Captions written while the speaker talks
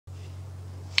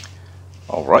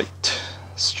Alright,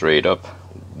 straight up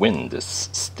win this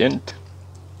stint.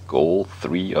 Goal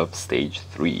 3 of stage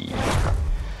 3.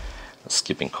 The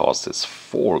skipping cost is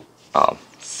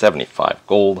 75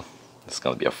 gold. It's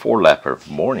going to be a 4-lapper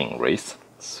morning race.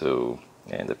 So,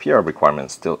 and the PR requirement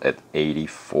is still at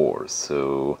 84.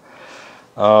 So,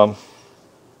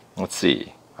 let's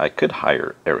see. I could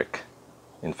hire Eric.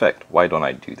 In fact, why don't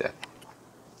I do that?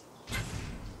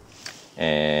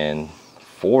 And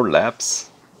 4 laps.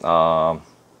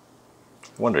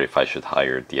 Wonder if I should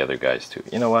hire the other guys too.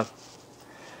 You know what?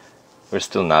 We're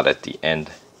still not at the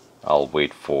end. I'll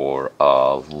wait for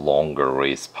a longer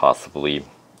race, possibly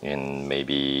in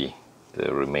maybe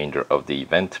the remainder of the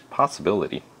event.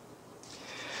 Possibility.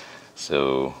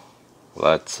 So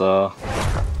let's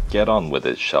get on with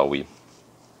it, shall we?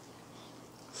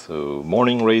 So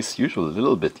morning race, usually a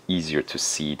little bit easier to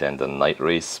see than the night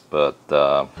race, but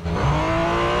we'll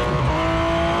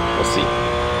see.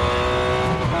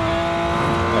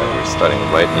 We're starting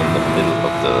right in the middle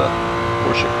of the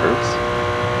Porsche curves.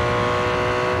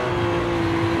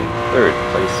 In 3rd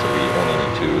place, so we only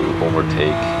need to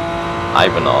overtake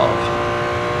Ivanov,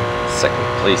 2nd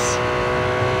place,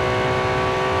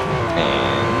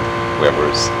 and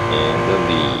Weber's in the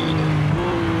lead.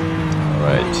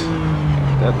 Alright,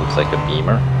 that looks like a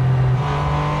Beamer.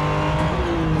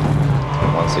 And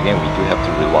once again, we do have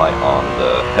to rely on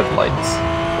the headlights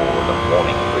for the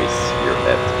morning race here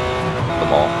at the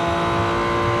mall.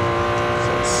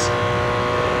 Since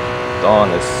dawn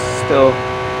is still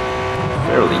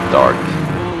fairly dark.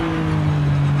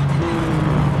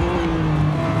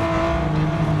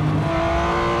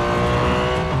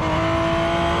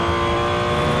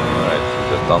 Alright, through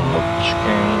the Dunlop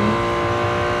chicane.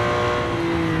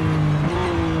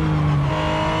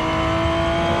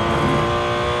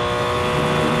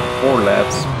 4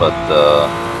 laps, but the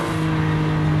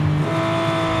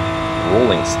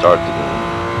rolling start didn't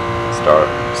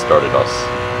started us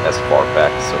as far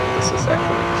back, so this is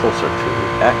actually closer to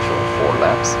actual 4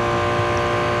 laps.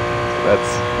 So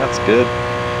that's good.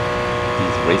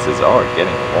 These races are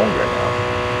getting longer now.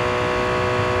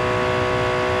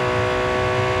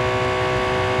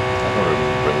 I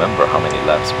don't remember how many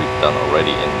laps we've done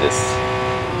already in this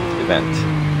event,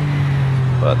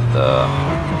 but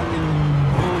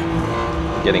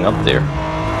getting up there.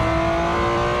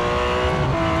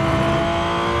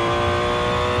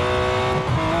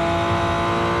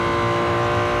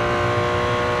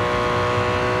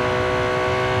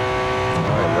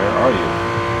 Alright, where are you,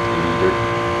 leader?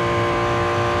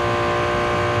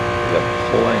 We have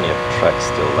plenty of track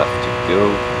still left to go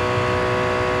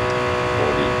for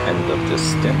the end of this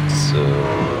stint, so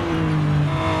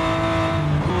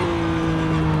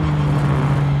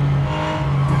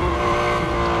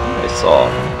saw a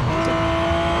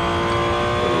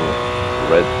little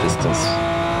red distance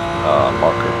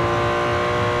marker.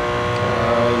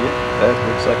 Yeah, that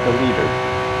looks like a leader,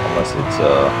 unless it's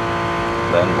a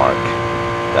landmark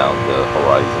down the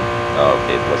horizon. Oh,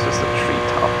 okay, it was just a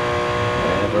treetop.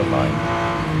 Never mind.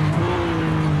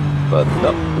 But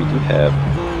no, we do have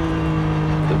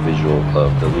the visual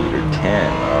of the leader 10.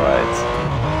 Alright.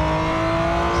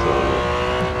 So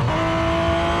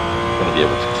we're gonna be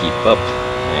able to keep up.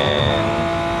 And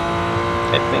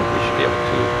I think we should be able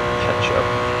to catch up,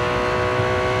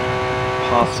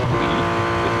 possibly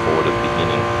before the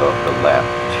beginning of the lap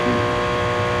 2,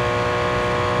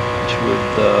 which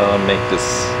would make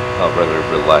this a rather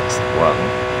relaxed run.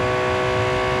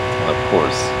 And of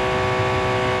course,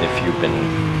 if you've been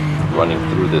running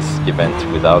through this event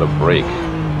without a break,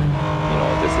 you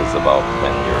know, this is about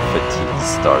when your fatigue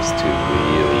starts to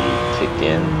really kick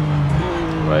in,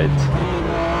 right?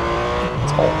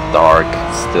 It's all dark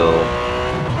still,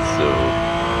 so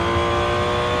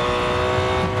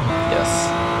yes,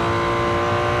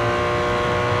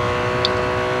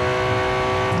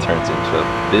 it turns into a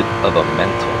bit of a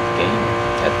mental game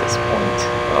at this point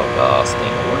of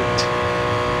staying alert,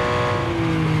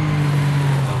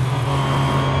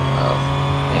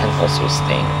 and also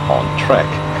staying on track,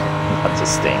 not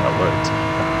just staying alert.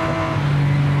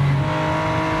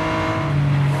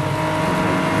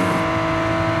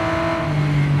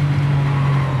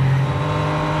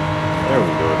 There we go.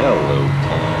 Hello,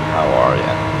 Tan. How are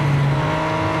ya?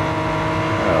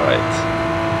 Alright.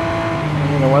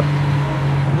 You know what?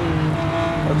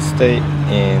 Let's stay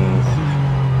in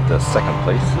the 2nd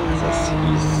place since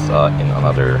he's in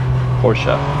another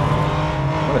Porsche. I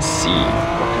want to see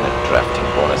what kind of drafting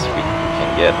bonus we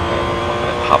can get and what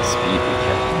kind of top speed we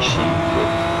can achieve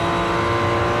with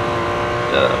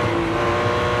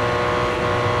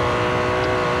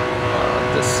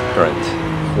this current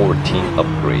 14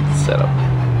 upgrade setup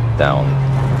down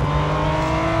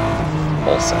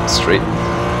Balsam straight.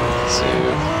 So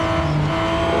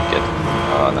we'll get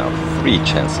now 3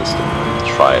 chances to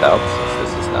try it out,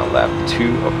 since this is now lap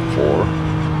 2 of 4.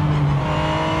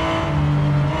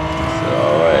 So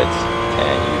alright,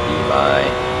 can you be my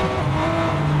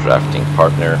drafting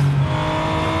partner?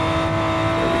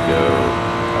 There we go.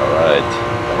 Alright,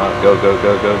 come on, go, go,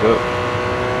 go, go, go.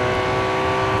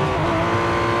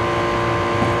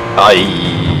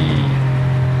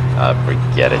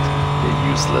 Forget it. You're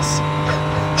useless.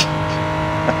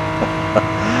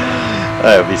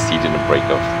 I obviously didn't break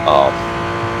off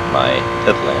my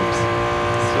headlamps,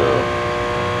 so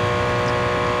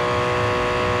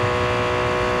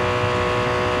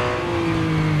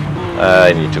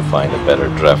I need to find a better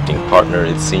drafting partner,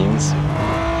 it seems.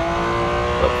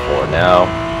 But for now,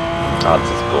 I'll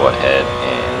just go ahead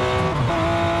and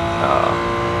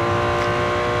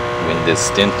win this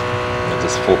stint.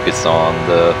 Just focus on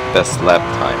the best lap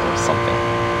time or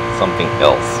something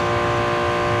else.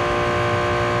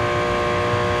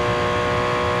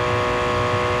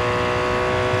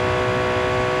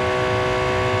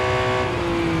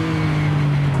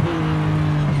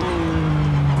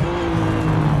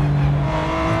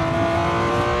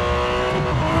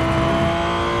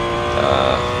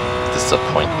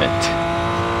 Disappointment.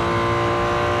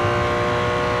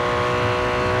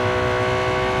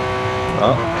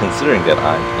 Well, considering that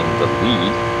I'm in the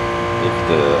lead, if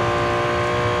the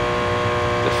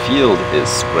field is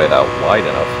spread out wide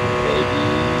enough, maybe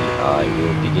I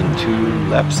will begin to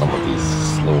lap some of these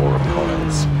slower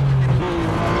opponents.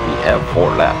 We have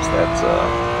 4 laps, that's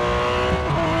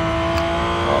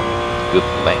good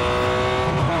length,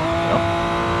 you know?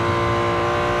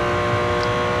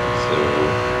 So,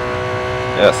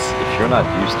 yes, if you're not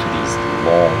used to these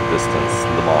long distance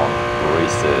Le Mans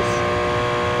races,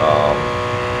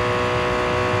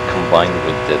 combined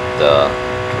with that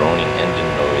droning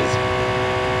engine noise,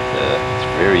 it's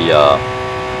very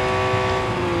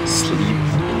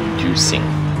sleep-inducing,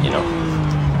 you know.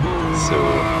 So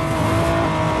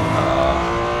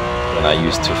when I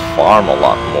used to farm a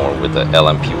lot more with the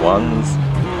LMP1s,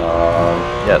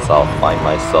 yes, I'll find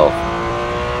myself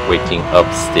waking up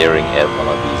staring at one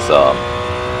of these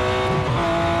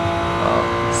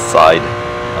side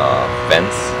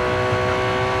vents.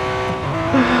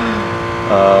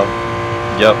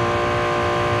 Yep,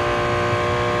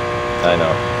 I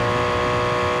know.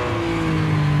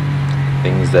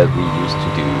 Things that we used to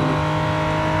do,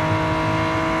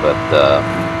 but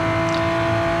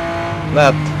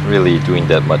not really doing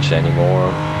that much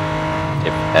anymore,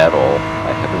 if at all.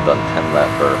 I haven't done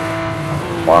 10-lapper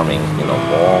farming in a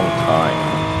long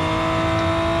time.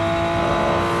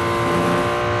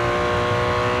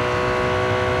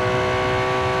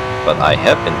 But I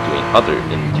have been doing other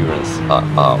endurance,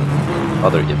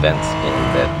 other events in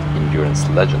that Endurance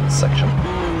Legends section,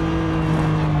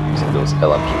 using those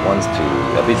LMP1s to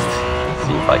at least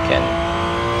see if I can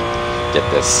get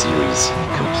that series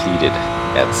completed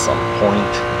at some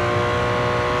point.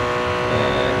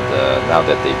 And now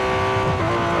that they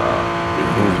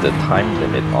removed the time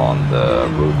limit on the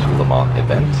Road to Le Mans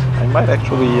event, I might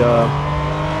actually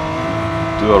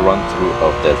do a run-through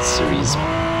of that series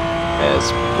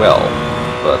as well,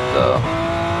 but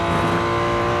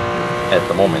at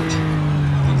the moment,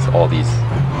 all these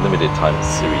limited time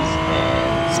series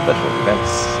and special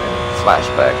events and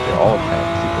flashback, they're all kind of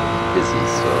keeping me busy,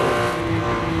 so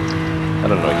I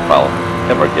don't know if I'll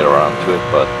ever get around to it,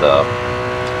 but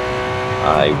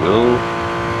I will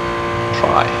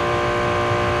try,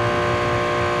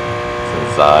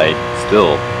 since I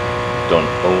still don't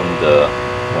own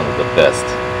one of the best.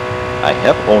 I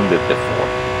have owned it before,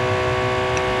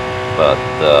 but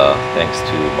thanks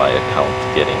to my account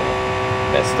getting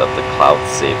messed up, the cloud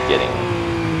save getting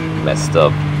messed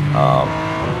up,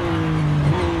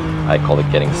 I call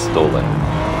it getting stolen.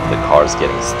 The car's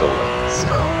getting stolen. So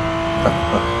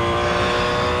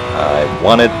I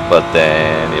won it, but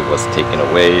then it was taken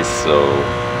away, so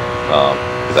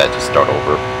because I had to start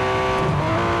over.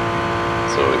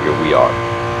 So here we are,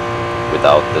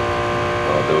 without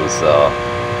those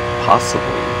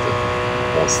possibly the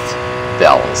most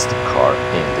balanced car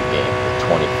in the game, the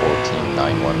 2014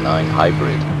 919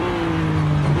 Hybrid.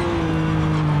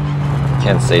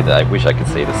 Can't say that. I wish I could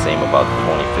say the same about the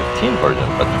 2015 version,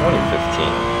 but 2015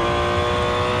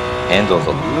 handles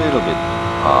a little bit,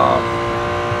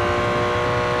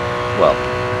 well,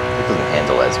 it doesn't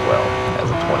handle as well as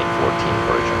a 2014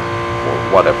 version for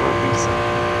whatever reason.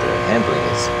 The handling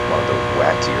is one of the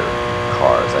wackier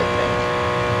cars, I think.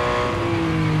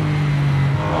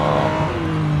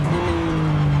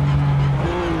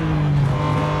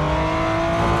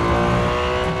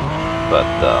 But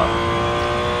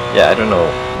Yeah, I don't know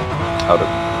how to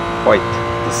quite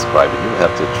describe it. You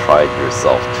have to try it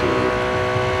yourself to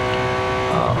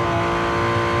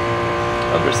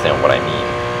understand what I mean.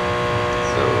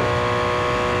 So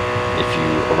if you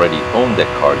already own that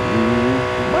car, you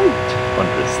might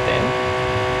understand,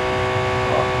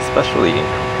 especially in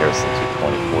comparison to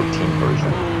 2014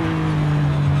 version.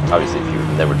 Obviously, if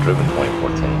you've never driven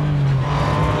 2014,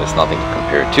 there's nothing to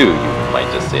compare to. You might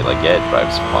just say like, yeah, it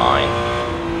drives fine.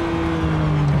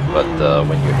 But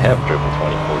when you have driven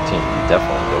 2014, you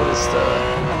definitely notice the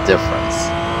difference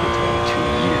between 2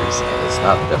 years, and it's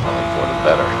not definitely for the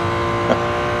better.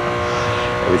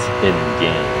 At least in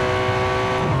game.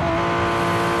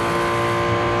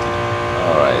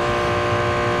 Alright.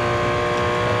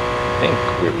 I think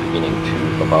we're beginning to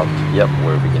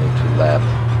we're beginning to lap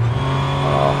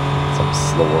some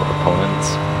slower opponents.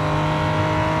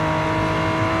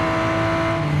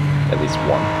 At least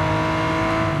one.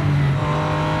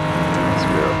 As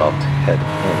we're about to head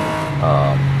in,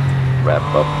 wrap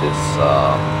up this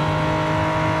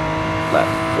lap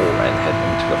 4 and head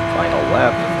into the final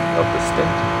lap of the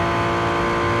stint.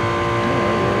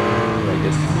 I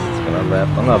guess it's gonna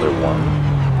lap another one.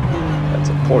 That's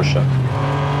a Porsche.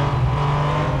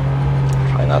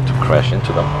 Try not to crash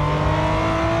into them.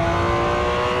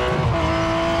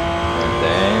 And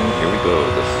then here we go,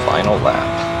 the final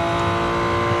lap.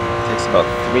 It takes about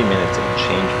 3 minutes and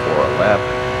change for a lap.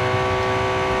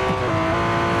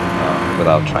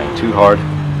 Without trying too hard,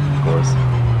 of course.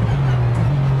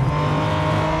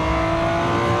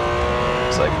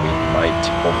 Looks like we might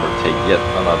overtake yet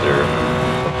another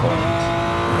opponent.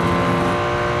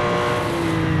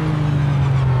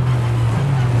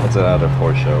 What's another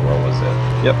Porsche? What was it?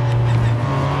 Yep.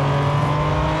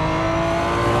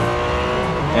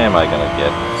 Am I gonna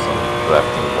get some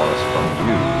drafting bonus from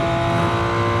you?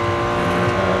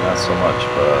 Not so much,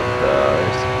 but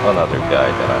there's another guy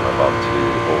that I'm about to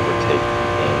overtake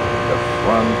in the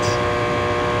front.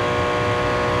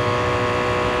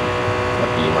 A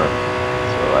Beamer.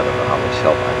 So I don't know how much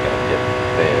help I'm gonna get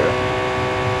there.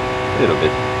 A little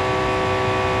bit.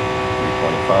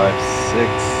 325,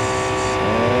 6.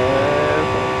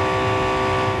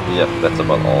 Yep, that's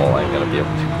about all I'm gonna be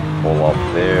able to pull off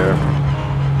there.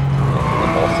 And the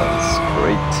ball sounds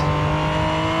great.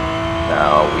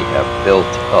 Now we have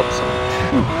built up some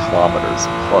 2 kilometers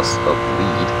plus of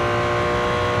lead.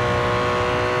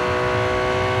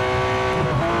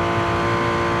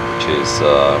 Which is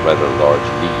a rather large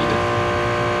lead.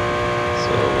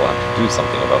 So we'll have to do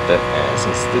something about that. And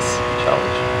since this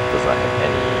challenge does not have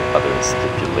any other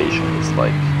stipulations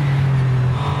like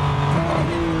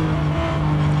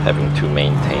having to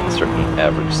maintain certain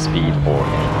average speed or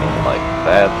anything like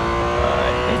that,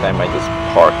 I think I might just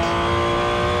park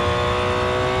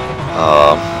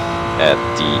at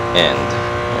the end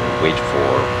and wait for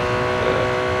the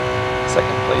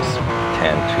second place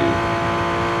can to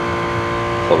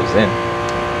close in.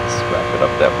 Let's wrap it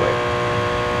up that way.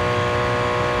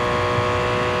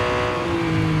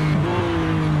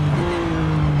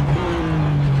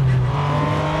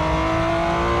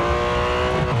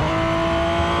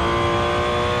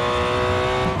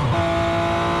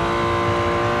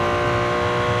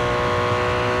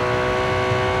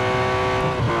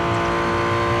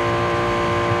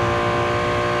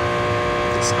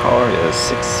 This car is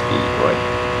 6-speed, right?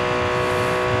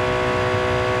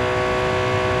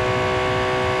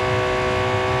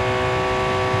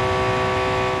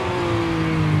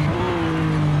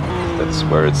 That's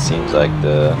where it seems like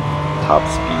the top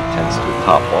speed tends to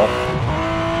top off.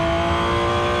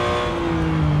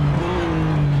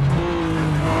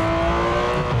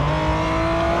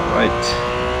 Alright,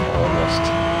 almost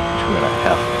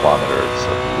 2.5 kilometers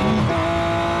of lead,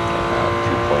 and now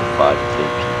 2.5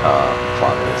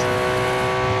 kilometers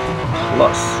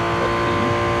plus of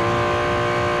lead.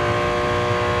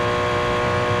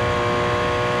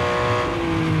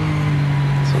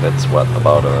 So that's what,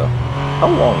 about how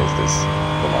long is this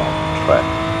long track?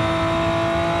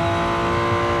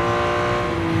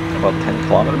 About 10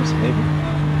 kilometers maybe?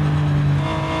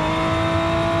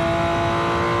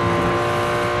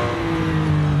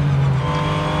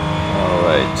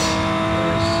 Alright,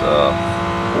 there's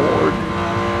Ford.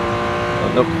 Oh,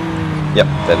 nope. Yep,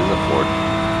 that is a Ford.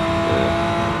 The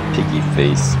piggy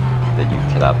face that you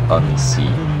cannot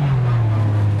unsee.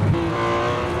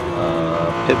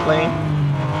 Pit lane?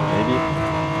 Maybe?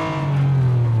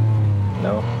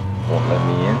 No? Won't let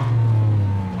me in?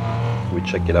 We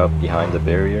check it out behind the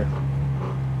barrier?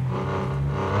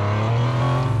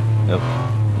 Nope,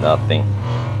 nothing.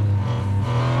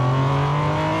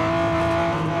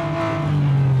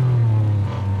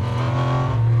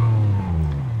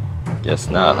 Guess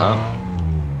not, huh?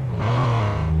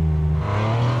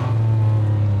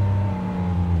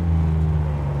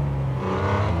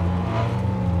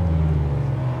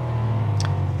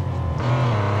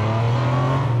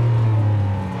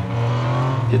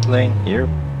 Pit lane here,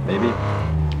 maybe?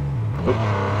 Oop.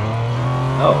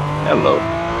 Oh, hello.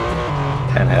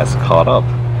 10 has caught up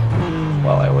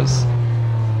while I was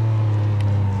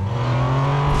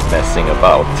messing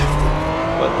about.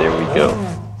 But there we go.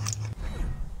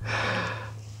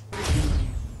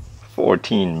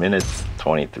 14 minutes,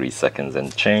 23 seconds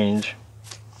and change.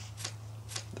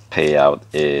 The payout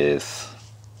is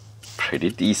pretty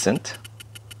decent.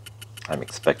 I'm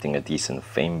expecting a decent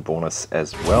fame bonus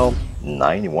as well,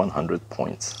 9,100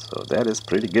 points, so that is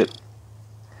pretty good.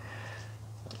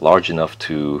 Large enough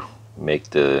to make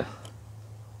the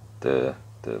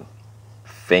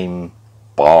fame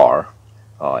bar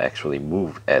actually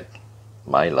move at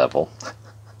my level,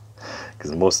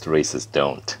 because most races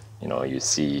don't. You know, you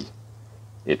see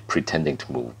it pretending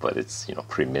to move, but it's, you know,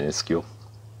 pretty minuscule.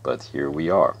 But here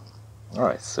we are. All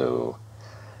right, so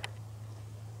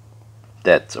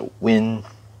that's a win.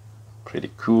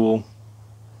 Pretty cool.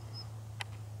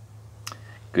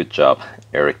 Good job,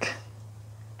 Eric.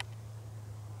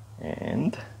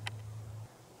 And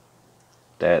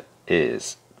that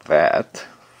is that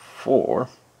for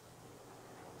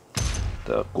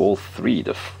the goal 3,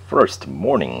 the first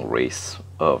morning race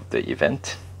of the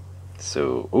event.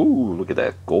 So, ooh, look at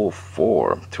that, goal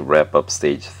 4 to wrap up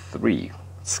stage 3.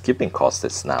 Skipping cost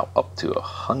is now up to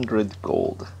 100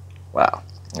 gold. Wow.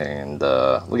 And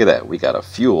look at that, we got a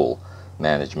fuel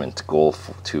management goal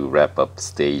to wrap up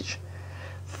stage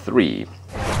 3.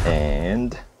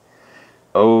 And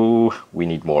oh, we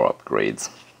need more upgrades.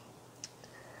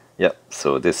 Yep,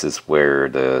 so this is where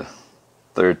the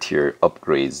 3rd tier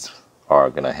upgrades are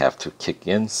gonna have to kick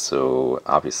in. So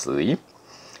obviously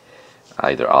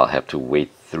either I'll have to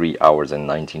wait 3 hours and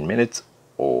 19 minutes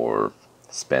or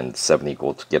spend 70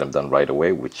 gold to get them done right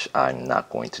away, which I'm not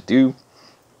going to do.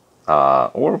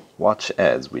 Or watch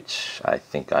ads, which I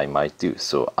think I might do.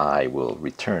 So I will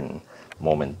return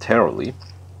momentarily.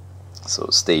 So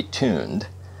stay tuned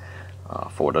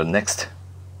for the next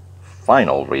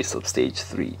final race of stage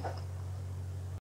 3.